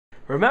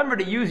Remember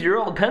to use your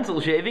old pencil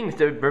shavings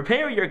to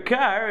repair your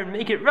car and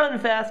make it run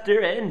faster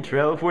and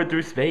travel forward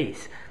through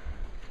space.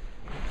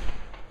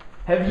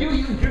 Have you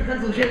used your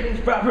pencil shavings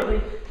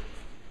properly?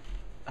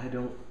 I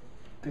don't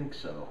think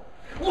so.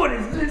 What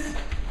is this?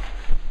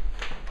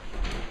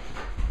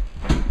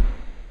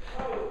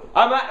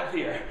 I'm out of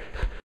here.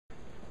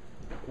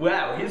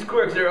 Wow, his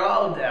quirks are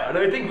all down.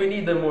 I think we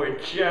need the more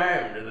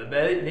charm to the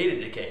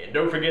beta decay. And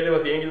don't forget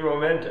about the angular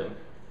momentum.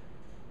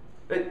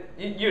 But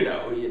you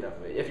know,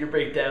 if you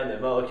break down the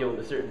molecule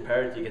into certain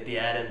parts, you get the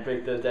atom,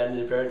 break those down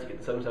into parts, you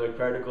get the subatomic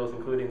particles,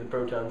 including the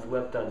protons, the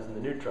leptons, and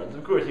the neutrons.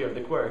 Of course, you have the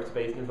quark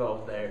space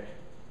involved there.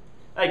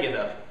 I give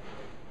up.